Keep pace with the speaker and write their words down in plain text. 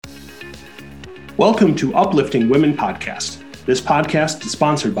Welcome to Uplifting Women Podcast. This podcast is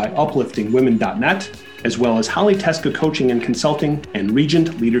sponsored by upliftingwomen.net, as well as Holly Teska Coaching and Consulting and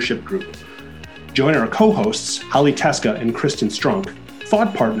Regent Leadership Group. Join our co-hosts, Holly Teska and Kristen Strunk,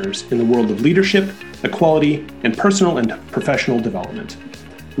 thought partners in the world of leadership, equality, and personal and professional development.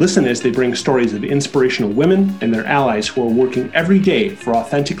 Listen as they bring stories of inspirational women and their allies who are working every day for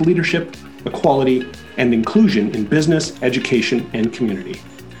authentic leadership, equality, and inclusion in business, education, and community.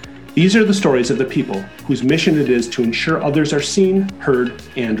 These are the stories of the people whose mission it is to ensure others are seen, heard,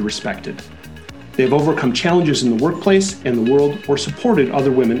 and respected. They have overcome challenges in the workplace and the world or supported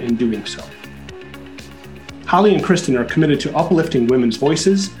other women in doing so. Holly and Kristen are committed to uplifting women's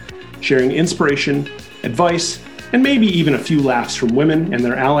voices, sharing inspiration, advice, and maybe even a few laughs from women and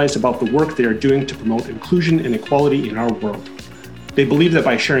their allies about the work they are doing to promote inclusion and equality in our world. They believe that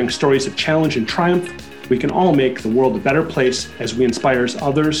by sharing stories of challenge and triumph, we can all make the world a better place as we inspire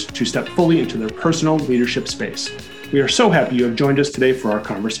others to step fully into their personal leadership space. We are so happy you have joined us today for our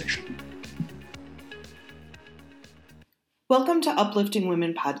conversation. Welcome to Uplifting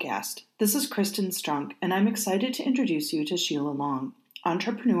Women Podcast. This is Kristen Strunk, and I'm excited to introduce you to Sheila Long,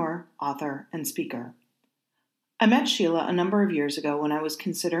 entrepreneur, author, and speaker. I met Sheila a number of years ago when I was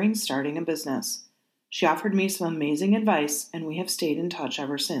considering starting a business. She offered me some amazing advice, and we have stayed in touch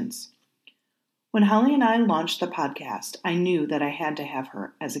ever since. When Holly and I launched the podcast, I knew that I had to have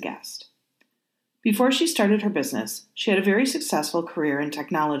her as a guest. Before she started her business, she had a very successful career in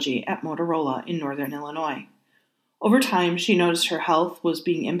technology at Motorola in Northern Illinois. Over time, she noticed her health was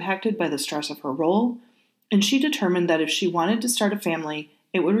being impacted by the stress of her role, and she determined that if she wanted to start a family,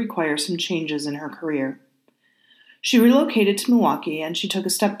 it would require some changes in her career. She relocated to Milwaukee, and she took a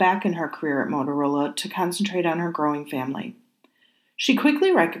step back in her career at Motorola to concentrate on her growing family. She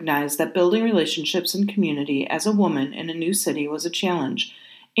quickly recognized that building relationships and community as a woman in a new city was a challenge,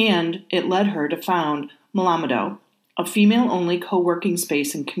 and it led her to found Malamado, a female-only co-working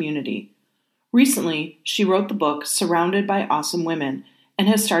space and community. Recently, she wrote the book Surrounded by Awesome Women and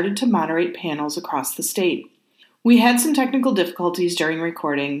has started to moderate panels across the state. We had some technical difficulties during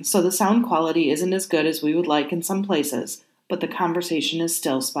recording, so the sound quality isn't as good as we would like in some places, but the conversation is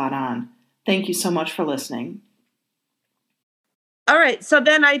still spot on. Thank you so much for listening. All right, so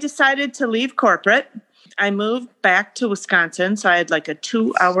then I decided to leave corporate. I moved back to Wisconsin, so I had like a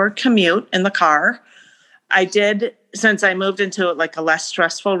 2-hour commute in the car. I did, since I moved into like a less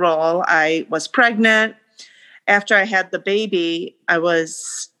stressful role, I was pregnant. After I had the baby, I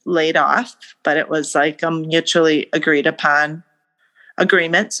was laid off, but it was like a mutually agreed upon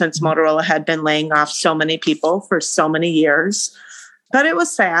agreement since Motorola had been laying off so many people for so many years. But it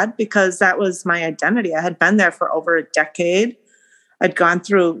was sad because that was my identity. I had been there for over a decade. I'd gone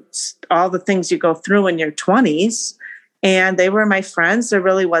through all the things you go through in your 20s, and they were my friends. There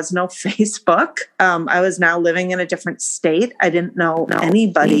really was no Facebook. I was now living in a different state. I didn't know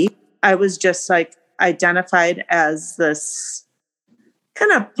anybody. I was just like identified as this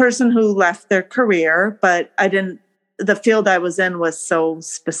kind of person who left their career, but the field I was in was so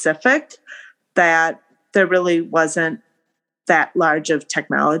specific that there really wasn't that large of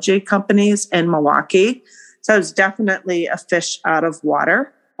technology companies in Milwaukee. So I was definitely a fish out of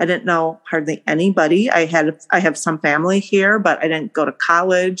water. I didn't know hardly anybody. I have some family here, but I didn't go to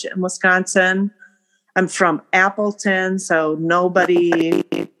college in Wisconsin. I'm from Appleton, so nobody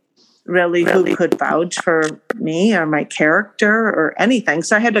really who could vouch for me or my character or anything.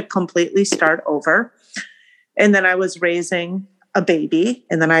 So I had to completely start over. And then I was raising a baby,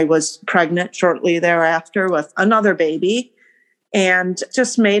 and then I was pregnant shortly thereafter with another baby, and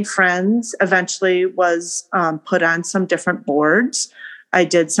just made friends. Eventually was put on some different boards. I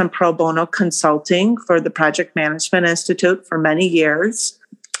did some pro bono consulting for the Project Management Institute for many years,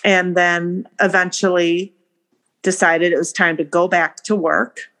 and then eventually decided it was time to go back to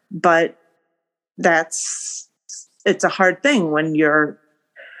work. But it's a hard thing when you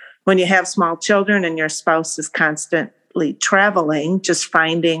have small children and your spouse is constantly traveling, just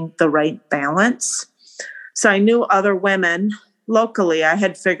finding the right balance. So I knew other women locally. I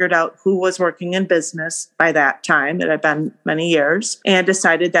had figured out who was working in business by that time. It had been many years, and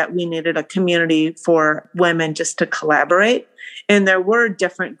decided that we needed a community for women just to collaborate. And there were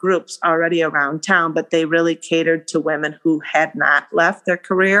different groups already around town, but they really catered to women who had not left their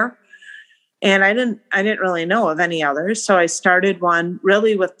career. And I didn't really know of any others. So I started one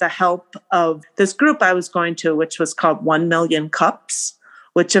really with the help of this group I was going to, which was called 1 Million Cups,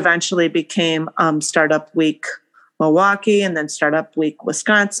 which eventually became Startup Week Milwaukee, and then Startup Week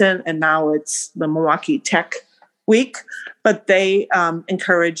Wisconsin, and now it's the Milwaukee Tech Week. But they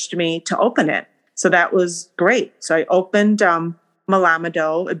encouraged me to open it. So that was great. So I opened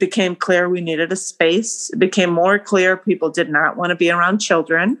Malamado. It became clear we needed a space. It became more clear people did not want to be around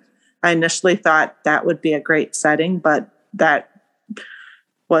children. I initially thought that would be a great setting, but that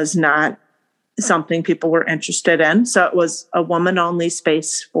was not something people were interested in. So it was a woman-only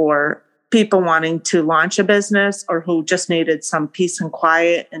space for people wanting to launch a business or who just needed some peace and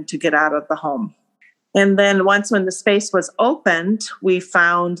quiet and to get out of the home. And then once when the space was opened, we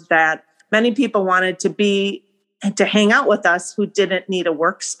found that many people wanted to hang out with us who didn't need a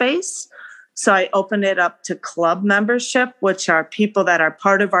workspace. So I opened it up to club membership, which are people that are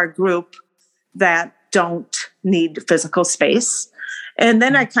part of our group that don't need physical space. And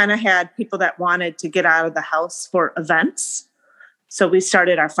then I kind of had people that wanted to get out of the house for events. So we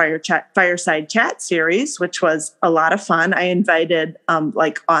started our fireside chat series, which was a lot of fun. I invited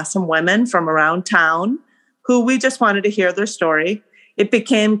awesome women from around town who we just wanted to hear their story. It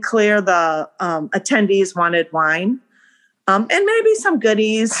became clear the attendees wanted wine and maybe some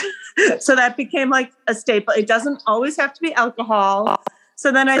goodies. So that became like a staple. It doesn't always have to be alcohol.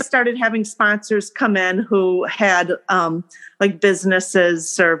 So then I started having sponsors come in who had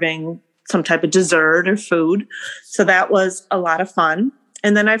businesses serving some type of dessert or food. So that was a lot of fun.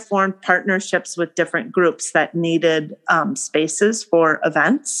 And then I formed partnerships with different groups that needed spaces for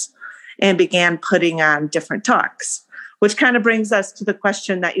events and began putting on different talks, which kind of brings us to the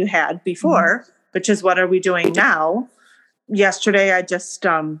question that you had before, which is what are we doing now? Yesterday, I just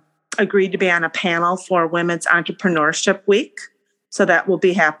agreed to be on a panel for Women's Entrepreneurship Week. So that will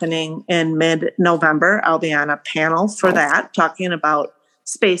be happening in mid-November. I'll be on a panel for that, talking about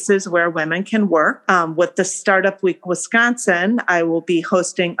spaces where women can work. With the Startup Week Wisconsin, I will be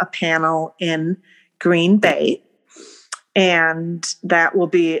hosting a panel in Green Bay, and that will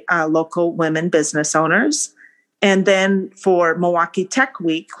be local women business owners. And then for Milwaukee Tech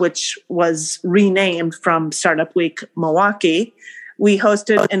Week, which was renamed from Startup Week Milwaukee, we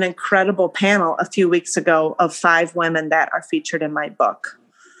hosted an incredible panel a few weeks ago of 5 women that are featured in my book.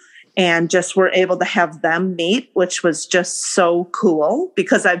 And just were able to have them meet, which was just so cool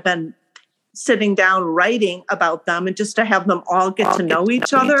because I've been sitting down writing about them, and just to have them all get to know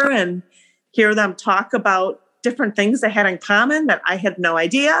each other and hear them talk about different things they had in common that I had no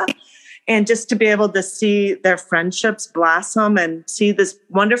idea. And just to be able to see their friendships blossom and see this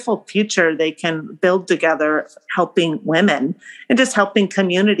wonderful future they can build together, helping women and just helping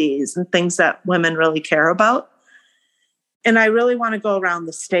communities and things that women really care about. And I really want to go around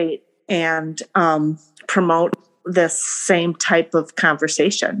the state and promote this same type of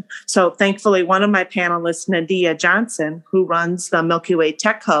conversation. So thankfully, one of my panelists, Nadia Johnson, who runs the Milky Way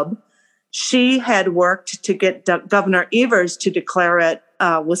Tech Hub, she had worked to get Governor Evers to declare it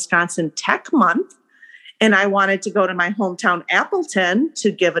Wisconsin Tech Month. And I wanted to go to my hometown, Appleton,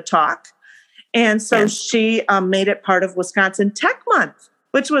 to give a talk. And so she made it part of Wisconsin Tech Month,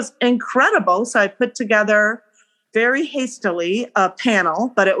 which was incredible. So I put together very hastily a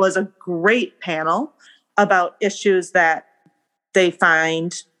panel, but it was a great panel about issues that they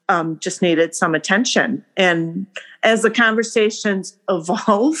find just needed some attention. And as the conversations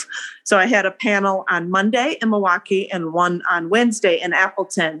evolve, so I had a panel on Monday in Milwaukee and one on Wednesday in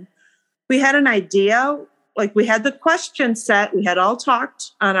Appleton. We had an idea, we had the question set. We had all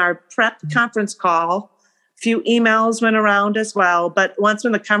talked on our prep conference call. A few emails went around as well. But once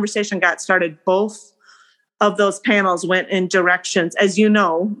when the conversation got started, both of those panels went in directions, as you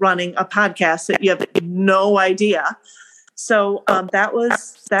know, running a podcast that you have no idea. So that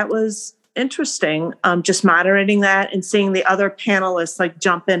was interesting, just moderating that and seeing the other panelists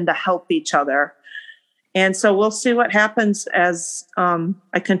jump in to help each other. And so we'll see what happens as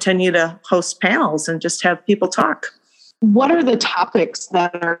I continue to host panels and just have people talk. What are the topics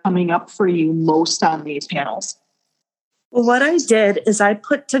that are coming up for you most on these panels? Well, what I did is I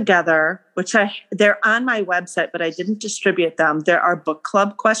put together, they're on my website, but I didn't distribute them. There are book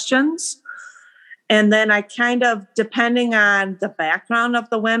club questions. And then I kind of, depending on the background of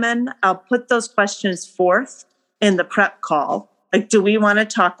the women, I'll put those questions forth in the prep call. Do we want to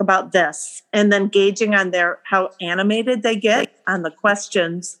talk about this? And then gauging on how animated they get on the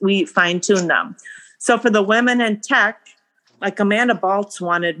questions, we fine tune them. So for the women in tech, Amanda Baltz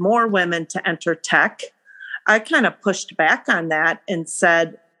wanted more women to enter tech. I kind of pushed back on that and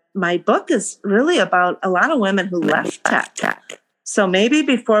said, my book is really about a lot of women who left tech. So maybe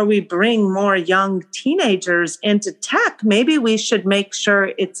before we bring more young teenagers into tech, maybe we should make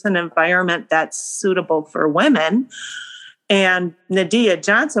sure it's an environment that's suitable for women. And Nadia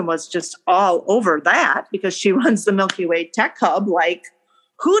Johnson was just all over that because she runs the Milky Way Tech Hub.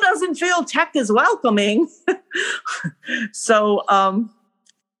 Who doesn't feel tech is welcoming? So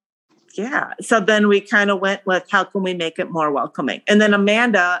yeah. So then we kind of went with how can we make it more welcoming? And then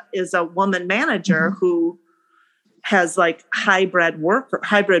Amanda is a woman manager who has like hybrid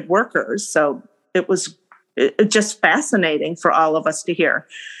workers. So it was just fascinating for all of us to hear.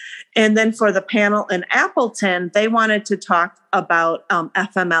 And then for the panel in Appleton, they wanted to talk about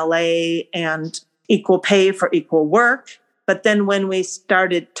FMLA and equal pay for equal work. But then when we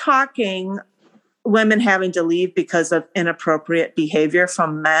started talking, women having to leave because of inappropriate behavior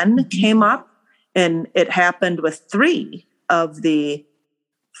from men came up. And it happened with 3 of the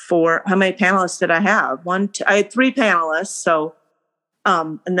 4. How many panelists did I have? I had 3 panelists. So,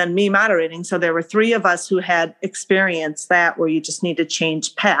 and then me moderating. So there were 3 of us who had experienced that where you just need to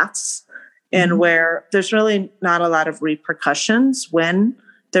change paths and where there's really not a lot of repercussions when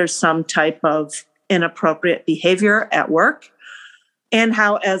there's some type of inappropriate behavior at work. And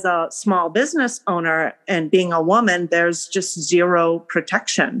how as a small business owner and being a woman, there's just zero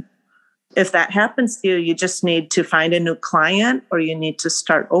protection. If that happens to you, you just need to find a new client or you need to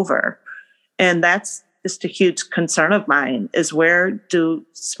start over. And that's just a huge concern of mine is where do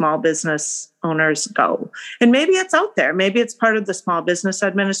small business owners go? And maybe it's out there. Maybe it's part of the Small Business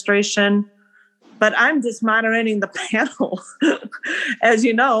Administration, but I'm just moderating the panel, as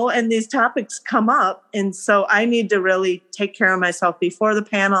you know, and these topics come up. And so I need to really take care of myself before the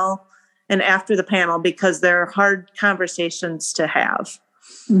panel and after the panel because they're hard conversations to have.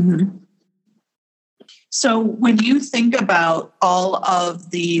 Mm-hmm. So when you think about all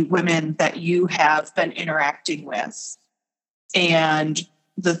of the women that you have been interacting with and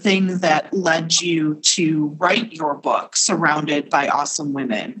the thing that led you to write your book, Surrounded by Awesome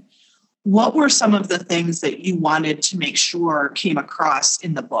Women, what were some of the things that you wanted to make sure came across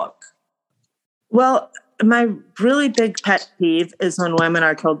in the book? Well, my really big pet peeve is when women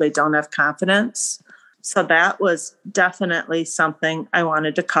are told they don't have confidence. So that was definitely something I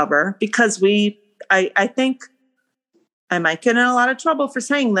wanted to cover because I think I might get in a lot of trouble for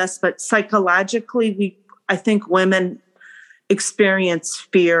saying this, but psychologically, I think women experience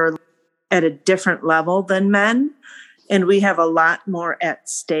fear at a different level than men. And we have a lot more at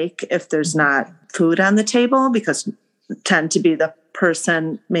stake if there's not food on the table because we tend to be the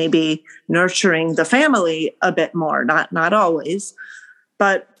person maybe nurturing the family a bit more, not always.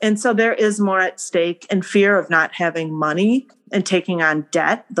 And so there is more at stake and fear of not having money and taking on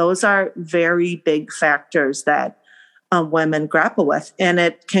debt. Those are very big factors that women grapple with. And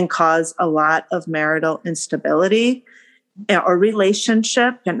it can cause a lot of marital instability or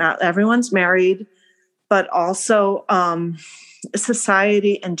relationship. And not everyone's married, but also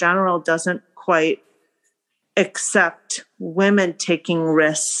society in general doesn't quite accept women taking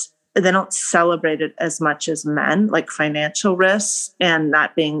risks. They don't celebrate it as much as men, like financial risks and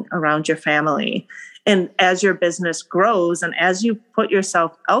not being around your family. And as your business grows and as you put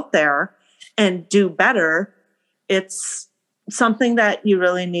yourself out there and do better, it's something that you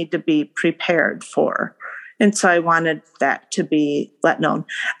really need to be prepared for. And so I wanted that to be let known.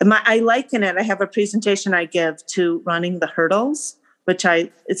 I liken it, I have a presentation I give to running the hurdles, which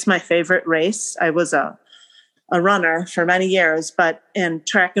it's my favorite race. I was a runner for many years, but in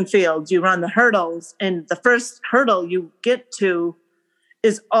track and field, you run the hurdles, and the first hurdle you get to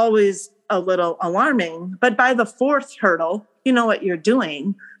is always a little alarming. But by the 4th hurdle, you know what you're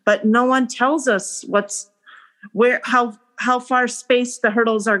doing, but no one tells us how far spaced the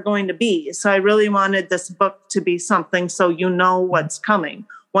hurdles are going to be. So I really wanted this book to be something so you know what's coming.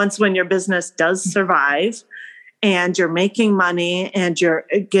 Once when your business does survive, and you're making money and you're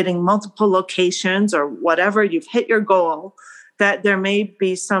getting multiple locations or whatever, you've hit your goal, that there may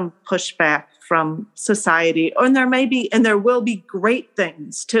be some pushback from society, and there will be great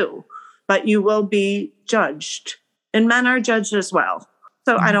things too, but you will be judged, and men are judged as well.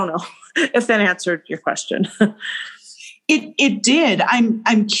 So I don't know if that answered your question. It did.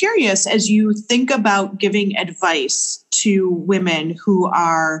 I'm curious, as you think about giving advice to women who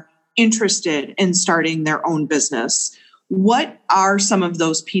are interested in starting their own business, what are some of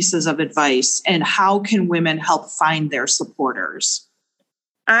those pieces of advice and how can women help find their supporters?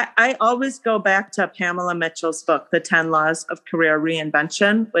 I always go back to Pamela Mitchell's book, The 10 Laws of Career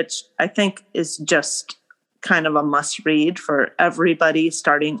Reinvention, which I think is just kind of a must read for everybody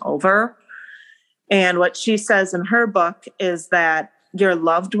starting over. And what she says in her book is that your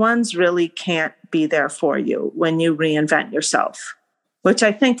loved ones really can't be there for you when you reinvent yourself, which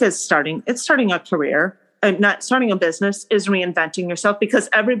I think is starting a career, not starting a business, is reinventing yourself because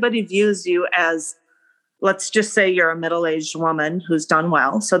everybody views you as, let's just say you're a middle-aged woman who's done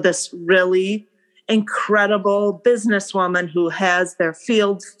well. So this really incredible businesswoman who has their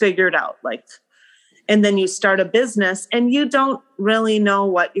field figured out. And then you start a business and you don't really know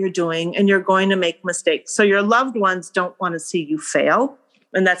what you're doing and you're going to make mistakes. So your loved ones don't want to see you fail.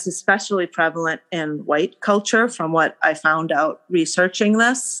 And that's especially prevalent in white culture from what I found out researching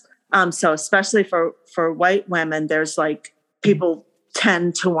this. So especially for white women, there's like people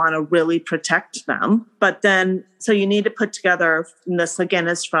tend to want to really protect them. But then, so you need to put together, and this again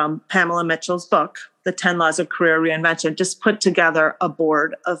is from Pamela Mitchell's book, The 10 Laws of Career Reinvention, just put together a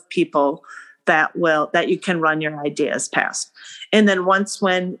board of people that you can run your ideas past. And then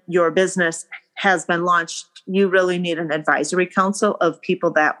when your business has been launched, you really need an advisory council of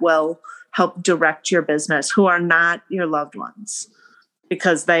people that will help direct your business who are not your loved ones,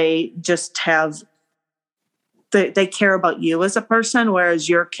 because they just they care about you as a person, whereas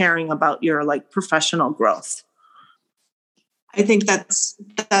you're caring about your like professional growth. I think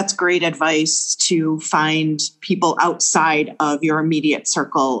that's great advice, to find people outside of your immediate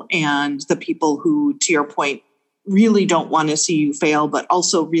circle and the people who, to your point, really don't want to see you fail, but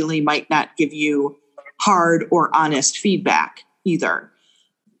also really might not give you hard or honest feedback either,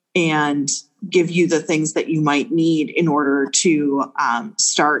 and give you the things that you might need in order to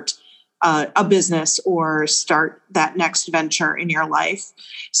start a business or start that next venture in your life.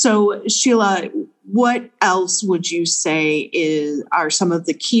 So Sheila, what else would you say are some of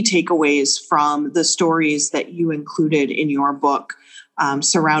the key takeaways from the stories that you included in your book,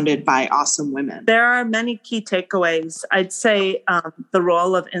 Surrounded by Awesome Women? There are many key takeaways. I'd say the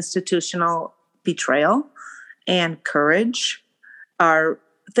role of institutional betrayal and courage are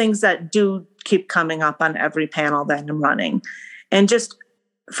things that do keep coming up on every panel that I'm running. And just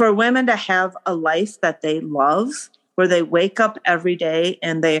for women to have a life that they love, where they wake up every day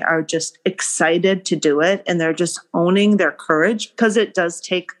and they are just excited to do it and they're just owning their courage, because it does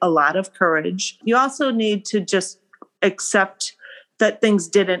take a lot of courage. You also need to just accept that things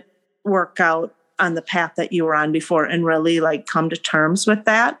didn't work out on the path that you were on before and really like come to terms with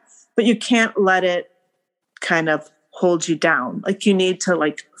that. But you can't let it kind of hold you down. Like you need to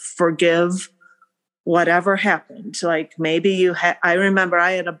like forgive whatever happened. Like maybe I remember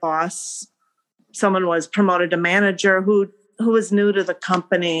I had a boss, someone was promoted to manager who was new to the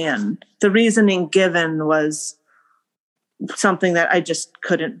company, and the reasoning given was something that I just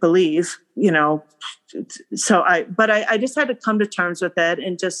couldn't believe, So I just had to come to terms with it,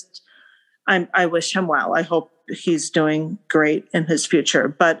 and just, I wish him well. I hope he's doing great in his future,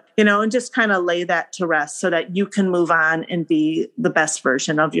 but, and just kind of lay that to rest so that you can move on and be the best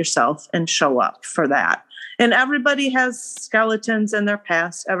version of yourself and show up for that. And everybody has skeletons in their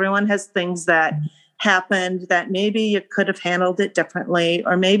past. Everyone has things that happened that maybe you could have handled it differently,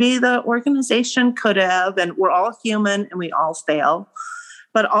 or maybe the organization could have, and we're all human and we all fail.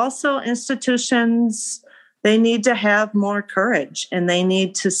 But also institutions, they need to have more courage and they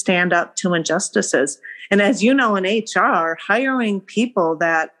need to stand up to injustices. And as you know, in HR, hiring people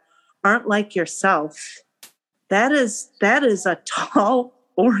that aren't like yourself, that is a tall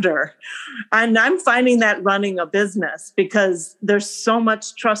order. And I'm finding that running a business, because there's so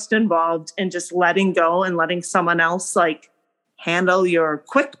much trust involved in just letting go and letting someone else like handle your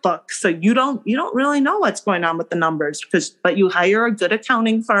QuickBooks. So you don't really know what's going on with the numbers, but you hire a good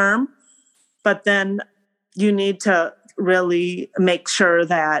accounting firm, but then you need to really make sure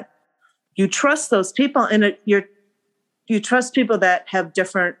that you trust those people, and you trust people that have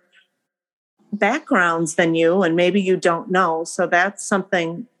different backgrounds than you, and maybe you don't know. So that's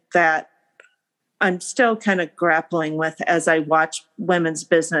something that I'm still kind of grappling with as I watch women's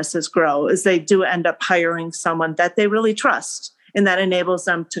businesses grow, is they do end up hiring someone that they really trust, and that enables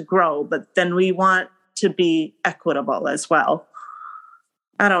them to grow. But then we want to be equitable as well.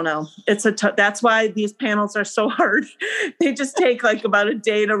 I don't know. That's why these panels are so hard. They just take like about a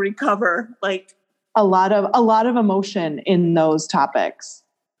day to recover. Like a lot of emotion in those topics.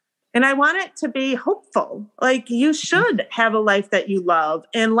 And I want it to be hopeful. Like you should have a life that you love.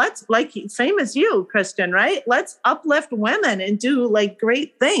 And let's, like, same as you, Kristen, right? Let's uplift women and do like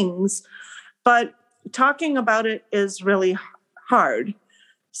great things. But talking about it is really hard.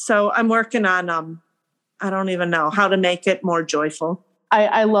 So I'm working on, I don't even know how to make it more joyful.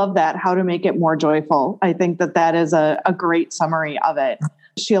 I love that, how to make it more joyful. I think that is a great summary of it.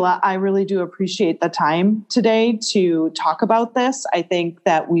 Sheila, I really do appreciate the time today to talk about this. I think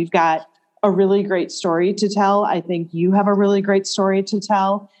that we've got a really great story to tell. I think you have a really great story to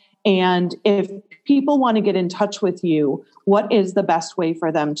tell. And if people want to get in touch with you, what is the best way for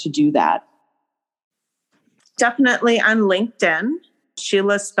them to do that? Definitely on LinkedIn.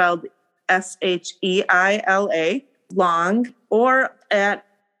 Sheila spelled Sheila Long, or at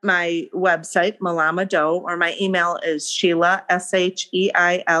my website, Malama Doe, or my email is Sheila,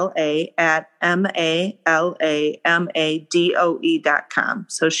 SHEILA, at MALAMADOE.com.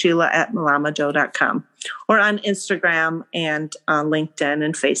 So Sheila at malamadoe.com, or on Instagram and LinkedIn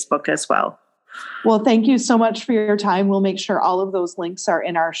and Facebook as well. Well, thank you so much for your time. We'll make sure all of those links are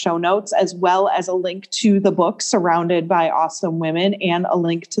in our show notes, as well as a link to the book Surrounded by Awesome Women and a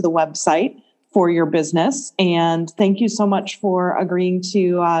link to the website for your business. And thank you so much for agreeing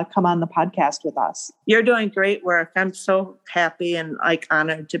to come on the podcast with us. You're doing great work. I'm so happy and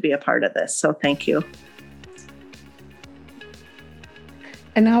honored to be a part of this. So thank you.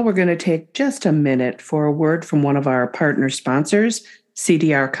 And now we're going to take just a minute for a word from one of our partner sponsors,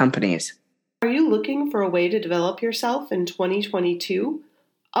 CDR Companies. Are you looking for a way to develop yourself in 2022?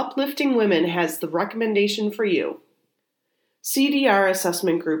 Uplifting Women has the recommendation for you. CDR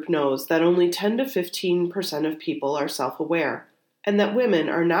Assessment Group knows that only 10 to 15% of people are self-aware, and that women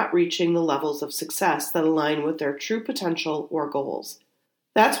are not reaching the levels of success that align with their true potential or goals.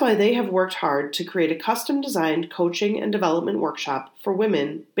 That's why they have worked hard to create a custom-designed coaching and development workshop for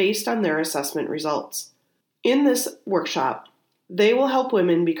women based on their assessment results. In this workshop, they will help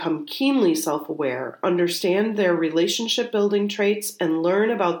women become keenly self-aware, understand their relationship-building traits, and learn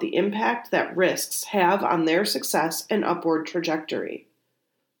about the impact that risks have on their success and upward trajectory.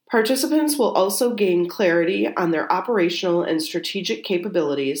 Participants will also gain clarity on their operational and strategic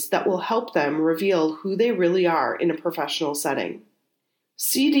capabilities that will help them reveal who they really are in a professional setting.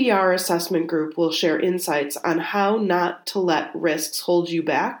 CDR Assessment Group will share insights on how not to let risks hold you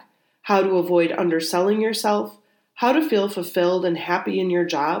back, how to avoid underselling yourself, how to feel fulfilled and happy in your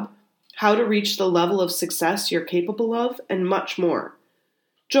job, how to reach the level of success you're capable of, and much more.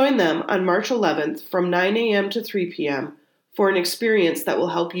 Join them on March 11th from 9 a.m. to 3 p.m. for an experience that will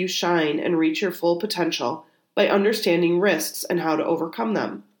help you shine and reach your full potential by understanding risks and how to overcome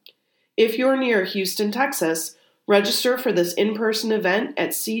them. If you're near Houston, Texas, register for this in-person event at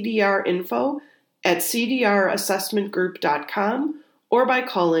cdrinfo@cdrassessmentgroup.com or by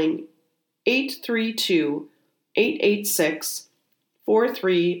calling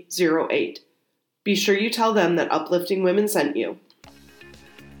 832-886-4308. Be sure you tell them that Uplifting Women sent you.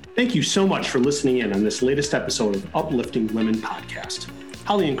 Thank you so much for listening in on this latest episode of Uplifting Women Podcast.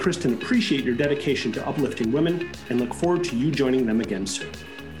 Holly and Kristen appreciate your dedication to uplifting women and look forward to you joining them again soon.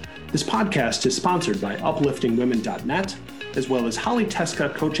 This podcast is sponsored by upliftingwomen.net, as well as Holly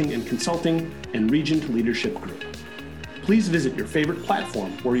Teska Coaching and Consulting and Regent Leadership Group. Please visit your favorite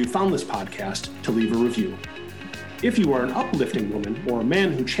platform where you found this podcast to leave a review. If you are an uplifting woman or a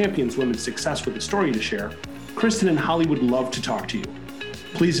man who champions women's success with a story to share, Kristen and Holly would love to talk to you.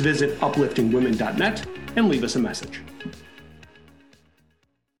 Please visit upliftingwomen.net and leave us a message.